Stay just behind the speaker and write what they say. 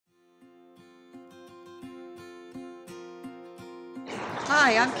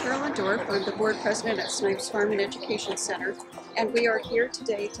Hi, I'm Carolyn Dorff. I'm the board president at Snipes Farm and Education Center, and we are here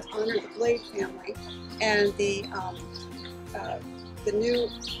today to honor the Blade family and the new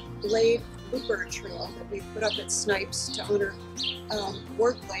Blade Bluebird Trail that we put up at Snipes to honor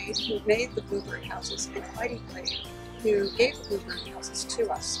Ward Blade, who made the Bluebird houses, and Heidi Blade, who gave the Bluebird houses to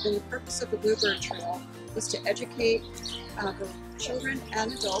us. And the purpose of the Bluebird Trail is to educate both children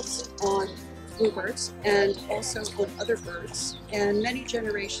and adults on bluebirds and also on other birds, and many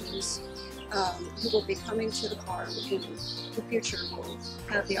generations who will be coming to the farm in the future will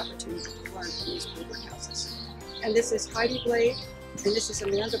have the opportunity to learn from these bluebird houses. And this is Heidi Blade and this is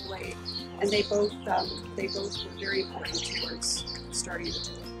Amanda Blade, and they both were very important towards starting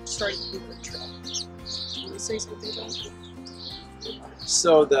the Bluebird Trail. You want to say something, John?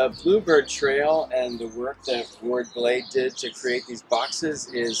 So the Bluebird Trail and the work that Ward Blade did to create these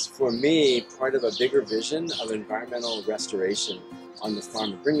boxes is, for me, part of a bigger vision of environmental restoration on the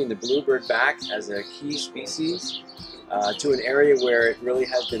farm. Bringing the bluebird back as a key species to an area where it really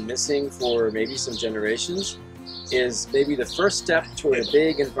has been missing for maybe some generations is maybe the first step toward a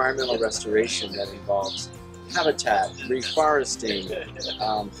big environmental restoration that involves habitat, reforesting,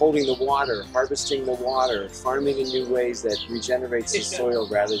 holding the water, harvesting the water, farming in new ways that regenerates the soil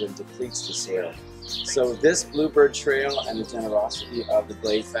rather than depletes the soil. So this Bluebird Trail and the generosity of the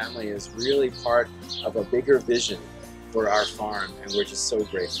Blade family is really part of a bigger vision for our farm, and we're just so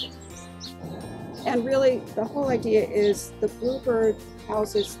grateful. And really, the whole idea is the bluebird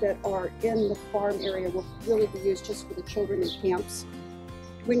houses that are in the farm area will really be used just for the children in camps.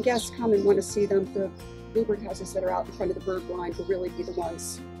 When guests come and want to see them, the bluebird houses that are out in front of the bird blind will really be the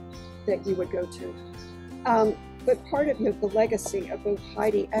ones that you would go to. But part of the legacy of both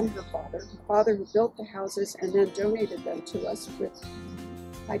Heidi and her father who built the houses and then donated them to us with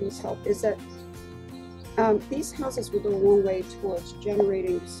Heidi's help, is that these houses will go a long way towards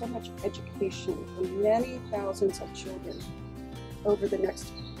generating so much education for many thousands of children over the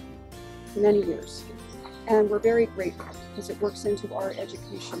next many years. And we're very grateful because it works into our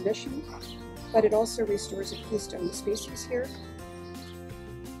education mission, but it also restores a keystone species here.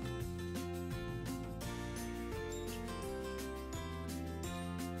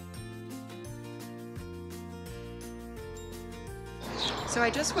 So I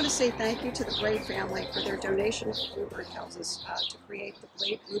just want to say thank you to the Blade family for their donation of the bluebird houses to create the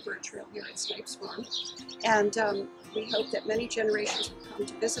Blade Bluebird Trail here at Snipes Farm. And we hope that many generations will come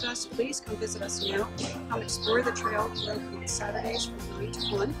to visit us. Please come visit us now. Come explore the trail. We're open on Saturdays from 9 to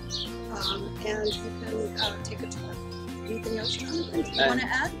 1. And you can take a tour. Anything else, Jonathan, do you want to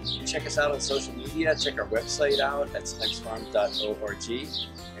add? Check us out on social media. Check our website out at snipesfarm.org.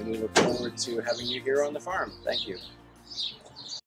 And we look forward to having you here on the farm. Thank you.